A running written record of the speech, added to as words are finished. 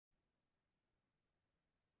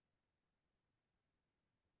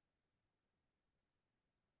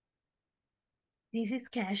This is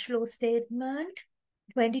cash flow statement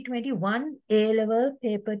 2021 A-level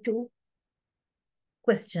paper 2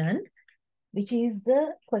 question, which is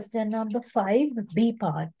the question number 5, B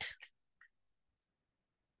part.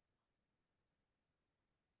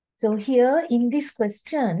 So here in this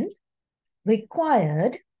question,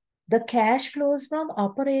 required the cash flows from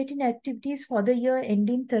operating activities for the year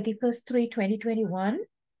ending 31st/3/2021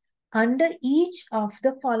 under each of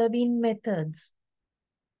the following methods.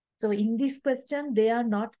 So in this question, they are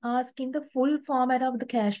not asking the full format of the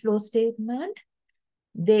cash flow statement.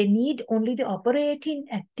 They need only the operating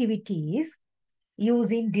activities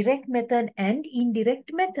using direct method and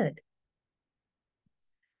indirect method.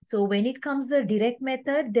 So when it comes to direct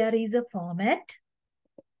method, there is a format.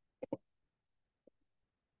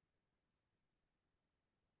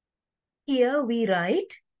 Here we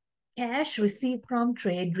write cash received from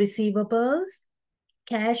trade receivables,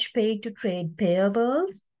 cash paid to trade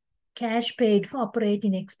payables, cash paid for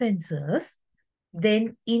operating expenses,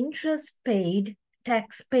 then interest paid,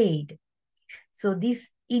 tax paid. So this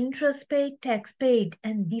interest paid, tax paid,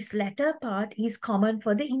 and this latter part is common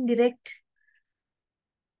for the indirect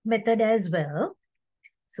method as well.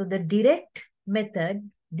 So the direct method,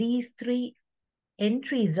 these three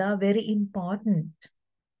entries are very important.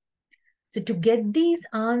 So to get these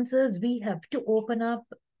answers, we have to open up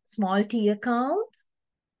small T accounts.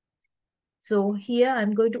 So here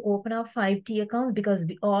I'm going to open up 5 T accounts because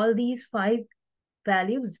all these 5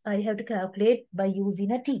 values I have to calculate by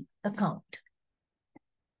using a T account.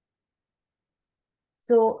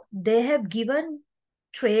 So they have given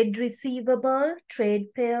trade receivable,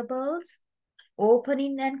 trade payables,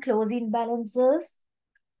 opening and closing balances.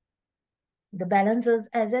 The balances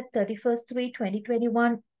as at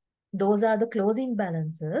 31st/3/2021, those are the closing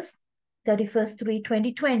balances.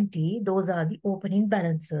 31st/3/2020, those are the opening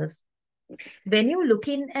balances. When you're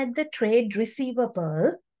looking at the trade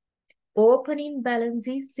receivable, opening balance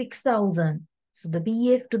is 6,000. So the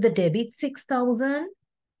BF to the debit 6,000,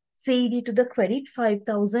 CD to the credit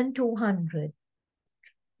 5,200.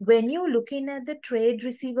 When you're looking at the trade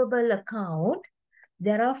receivable account,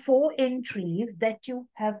 there are 4 entries that you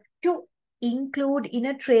have to include in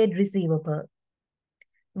a trade receivable.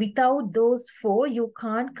 Without those 4, you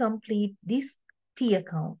can't complete this T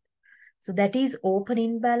account. So that is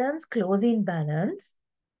opening balance, closing balance,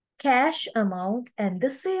 cash amount, and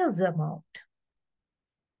the sales amount.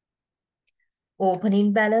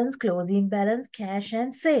 Opening balance, closing balance, cash,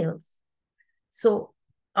 and sales. So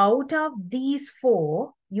out of these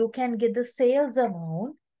 4, you can get the sales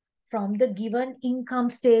amount from the given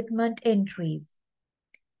income statement entries.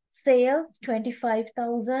 Sales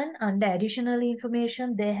 25,000. Under additional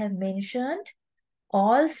information they have mentioned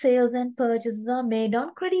all sales and purchases are made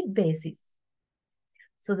on credit basis.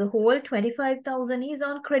 So the whole 25,000 is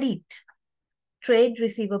on credit. Trade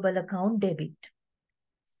receivable account debit.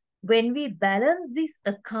 When we balance this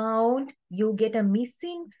account, you get a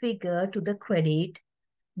missing figure to the credit.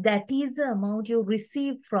 That is the amount you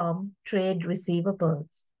receive from trade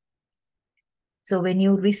receivables. So when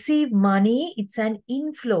you receive money, it's an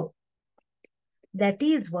inflow. That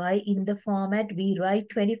is why in the format we write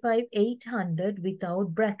 25,800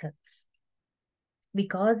 without brackets,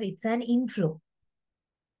 because it's an inflow.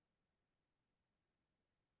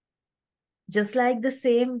 Just like the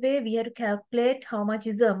same way, we have to calculate how much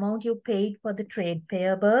is the amount you paid for the trade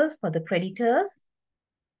payables for the creditors.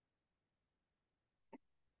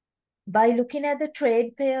 By looking at the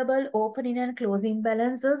trade payable opening and closing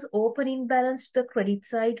balances, opening balance to the credit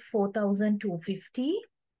side 4,250.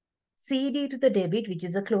 CD to the debit, which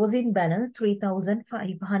is a closing balance,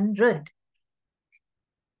 3,500.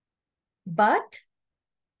 But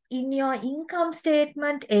in your income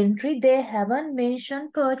statement entry, they haven't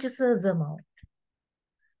mentioned purchaser's amount.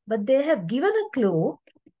 But they have given a clue,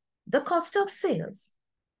 the cost of sales.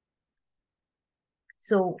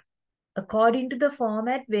 So according to the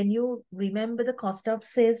format, when you remember the cost of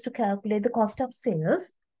sales to calculate the cost of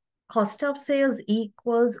sales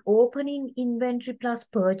equals opening inventory plus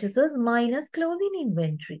purchases minus closing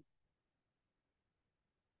inventory.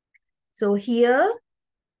 So here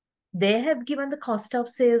they have given the cost of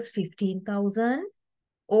sales 15,000.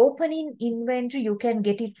 Opening inventory, you can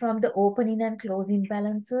get it from the opening and closing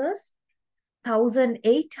balances,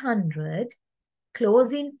 1,800.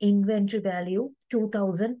 Closing inventory value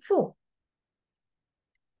 2,004.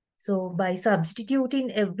 So by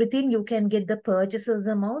substituting everything, you can get the purchaser's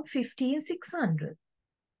amount 15,600.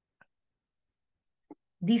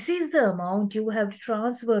 This is the amount you have to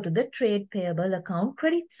transfer to the trade payable account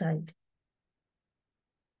credit side.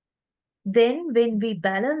 Then when we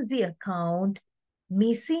balance the account,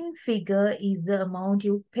 missing figure is the amount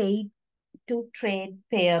you paid to trade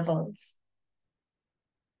payables.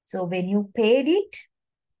 So when you paid it,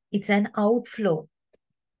 it's an outflow.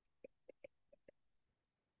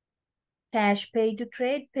 Cash paid to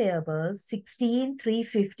trade payables,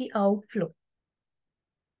 16,350 outflow.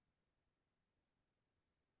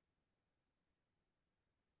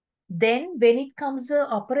 Then when it comes to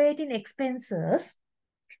operating expenses,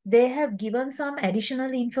 they have given some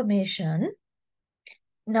additional information.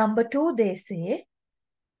 Number 2, they say,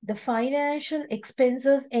 the financial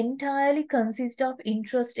expenses entirely consist of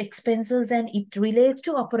interest expenses and it relates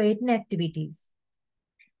to operating activities.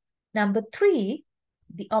 Number 3,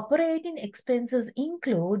 the operating expenses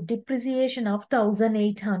include depreciation of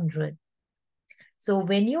 1,800. So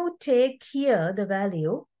when you take here the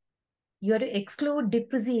value, you have to exclude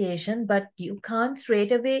depreciation, but you can't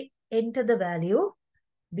straight away enter the value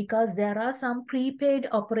because there are some prepaid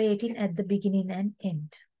operating at the beginning and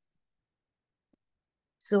end.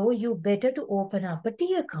 So you better to open up a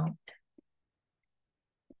T account.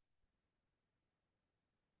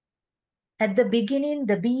 At the beginning,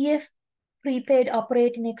 the BF prepaid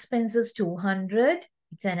operating expenses 200.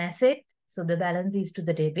 It's an asset, so the balance is to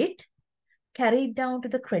the debit. Carried down to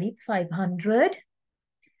the credit 500.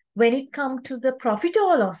 When it comes to the profit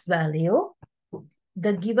or loss value,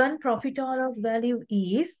 the given profit or loss value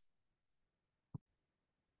is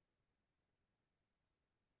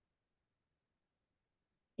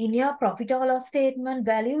in your profit or loss statement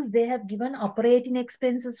values, they have given operating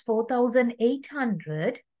expenses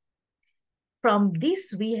 4,800. From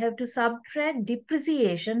this, we have to subtract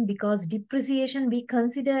depreciation because depreciation we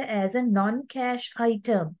consider as a non-cash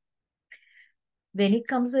item. When it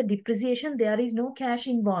comes to depreciation, there is no cash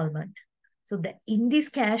involvement. So in this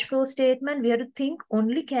cash flow statement, we have to think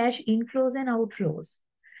only cash inflows and outflows.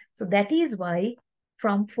 So that is why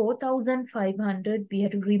from 4,500, we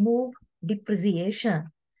have to remove depreciation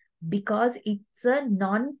because it's a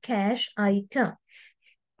non-cash item.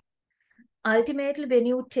 Ultimately, when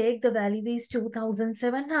you take the value is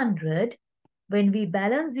 2,700, when we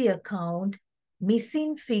balance the account,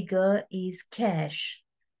 missing figure is cash.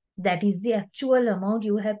 That is the actual amount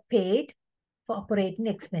you have paid for operating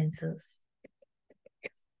expenses.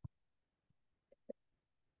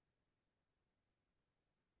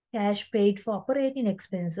 Cash paid for operating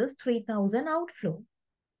expenses, 3,000 outflow.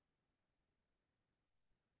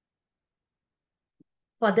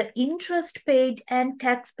 For the interest paid and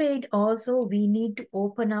tax paid also, we need to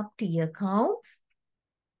open up T accounts.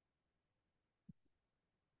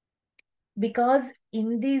 Because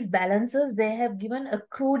in these balances, they have given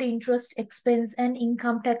accrued interest expense and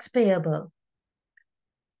income tax payable.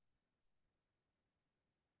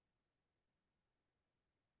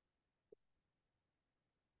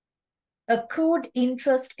 Accrued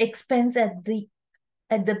interest expense at the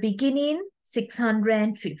beginning,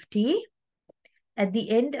 650. At the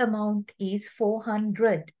end amount is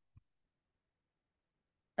 400.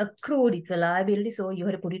 Accrued, it's a liability, so you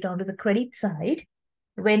have to put it onto the credit side.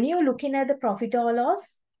 When you're looking at the profit or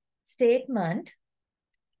loss statement,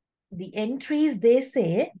 the entries, they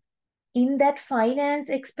say, in that finance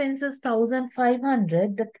expenses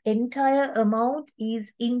 1,500, the entire amount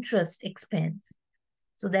is interest expense.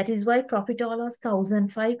 So that is why profit or loss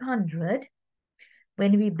 1,500.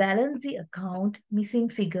 When we balance the account, missing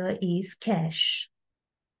figure is cash.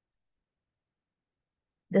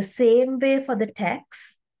 The same way for the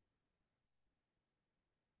tax.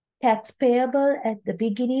 Tax payable at the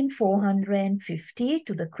beginning, 450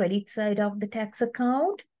 to the credit side of the tax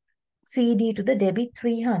account. CD to the debit,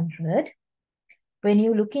 300. When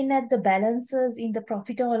you're looking at the balances in the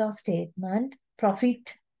profit or loss statement,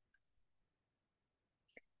 profit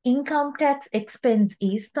income tax expense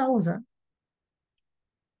is 1,000.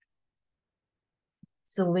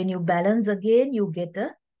 So when you balance again, you get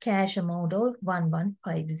a cash amount of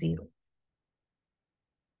 1,150.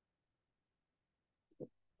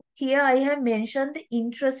 Here I have mentioned the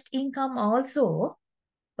interest income also,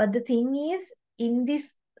 but the thing is, in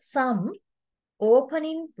this sum,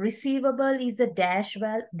 opening receivable is a dash,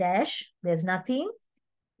 there's nothing,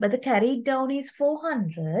 but the carried down is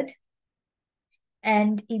 400.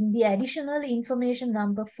 And in the additional information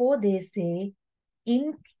number 4, they say,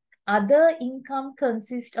 in other income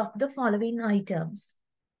consists of the following items.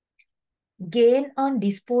 Gain on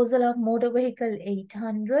disposal of motor vehicle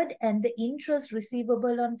 800 and the interest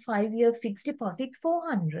receivable on 5-year fixed deposit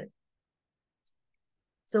 400.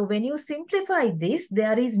 So when you simplify this,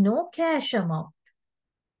 there is no cash amount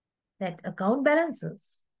that account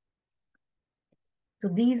balances. So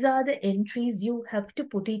these are the entries you have to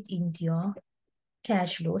put it into your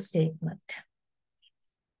cash flow statement.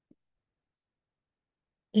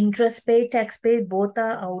 Interest paid, tax paid, both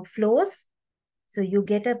are outflows. So you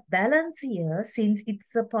get a balance here. Since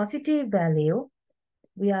it's a positive value,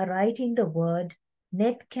 we are writing the word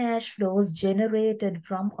net cash flows generated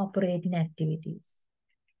from operating activities.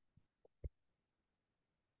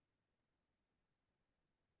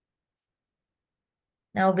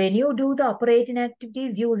 Now, when you do the operating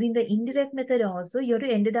activities using the indirect method also, you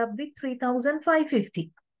ended up with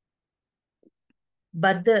 3,550.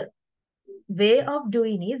 But the way of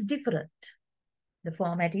doing is different. The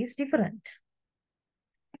format is different.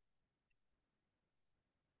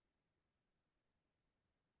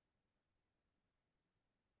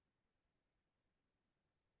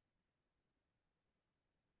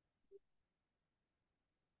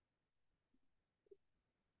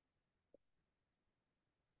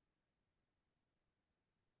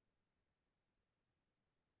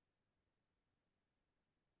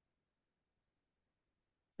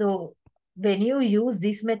 So when you use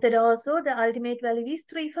this method also, the ultimate value is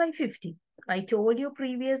 3,550. I told you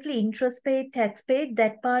previously, interest paid, tax paid,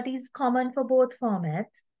 that part is common for both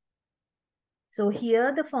formats. So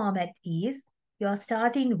here the format is, you are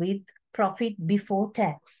starting with profit before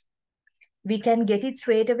tax. We can get it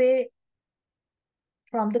straight away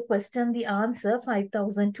from the question, the answer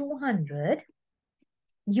 5,200.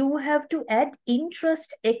 You have to add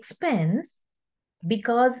interest expense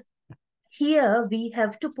because here we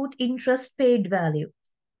have to put interest paid value.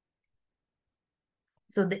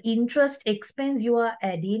 So the interest expense you are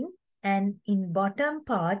adding, and in bottom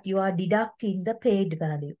part you are deducting the paid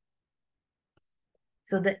value.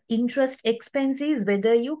 So the interest expense is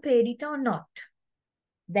whether you paid it or not.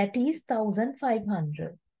 That is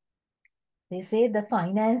 1,500. They say the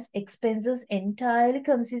finance expenses entirely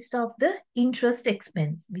consist of the interest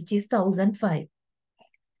expense, which is 1,500.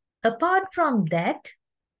 Apart from that,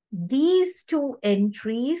 these two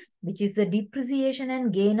entries, which is the depreciation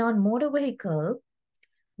and gain on motor vehicle,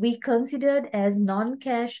 we considered as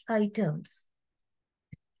non-cash items.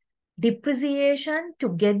 Depreciation, to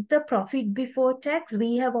get the profit before tax,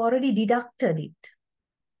 we have already deducted it.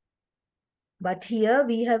 But here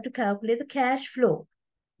we have to calculate the cash flow.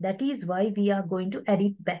 That is why we are going to add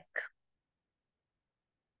it back.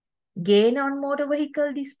 Gain on motor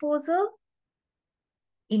vehicle disposal,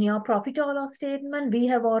 in your profit or loss statement, we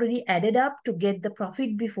have already added up to get the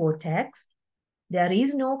profit before tax. There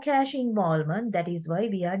is no cash involvement. That is why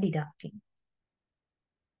we are deducting.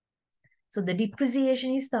 So the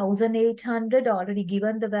depreciation is 1,800, already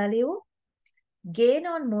given the value. Gain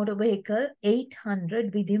on motor vehicle,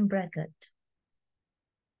 800 within bracket.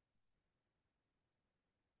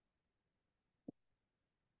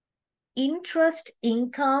 Interest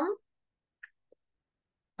income,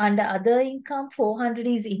 under other income, 400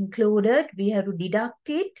 is included. We have to deduct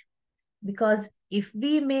it because if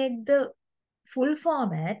we make the full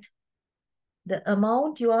format, the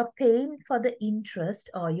amount you are paying for the interest,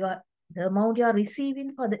 or the amount you are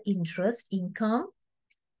receiving for the interest income,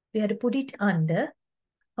 we have to put it under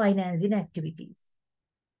financing activities.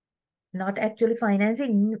 Not actually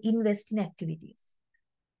financing, investing activities.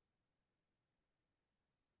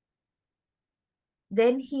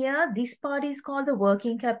 Then here, this part is called the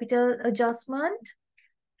working capital adjustment,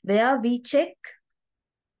 where we check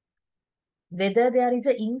whether there is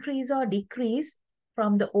an increase or decrease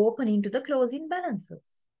from the opening to the closing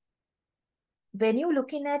balances. When you're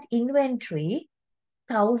looking at inventory,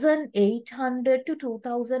 1,800 to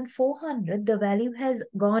 2,400, the value has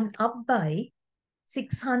gone up by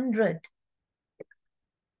 600.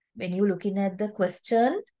 When you're looking at the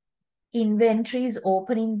question, inventory's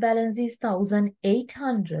opening balance is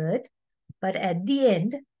 1,800, but at the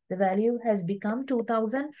end, the value has become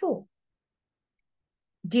 2,004.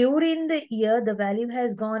 During the year, the value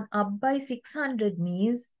has gone up by 600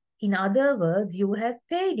 means, in other words, you have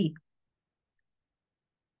paid it.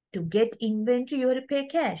 To get inventory, you have to pay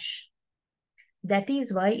cash. That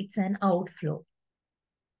is why it's an outflow.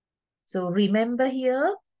 So remember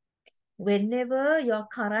here, whenever your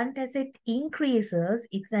current asset increases,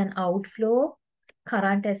 it's an outflow.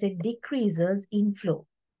 Current asset decreases, inflow.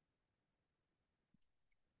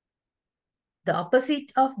 The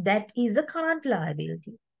opposite of that is a current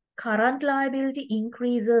liability. Current liability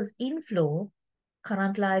increases, inflow.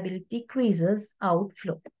 Current liability decreases,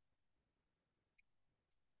 outflow.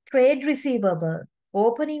 Trade receivable.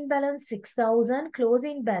 Opening balance 6,000,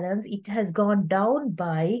 closing balance, it has gone down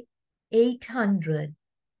by 800.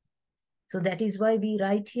 So that is why we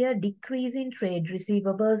write here decrease in trade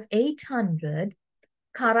receivables 800,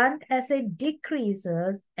 current asset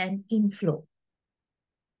decreases, and inflow.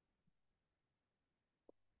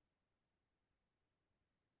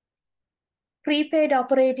 Prepaid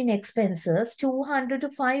operating expenses 200 to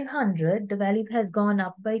 500, the value has gone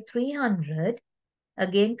up by 300.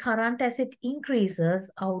 Again, current asset increases,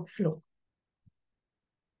 outflow.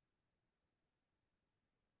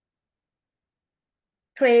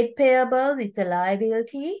 Trade payable, it's a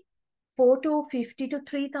liability. 4,250 to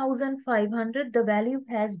 3,500, the value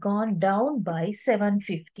has gone down by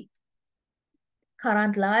 750.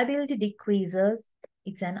 Current liability decreases,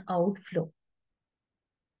 it's an outflow.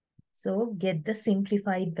 So get the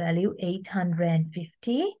simplified value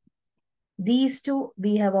 850. These two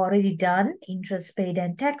we have already done, interest paid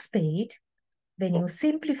and tax paid. When you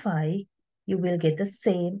simplify, you will get the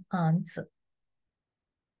same answer.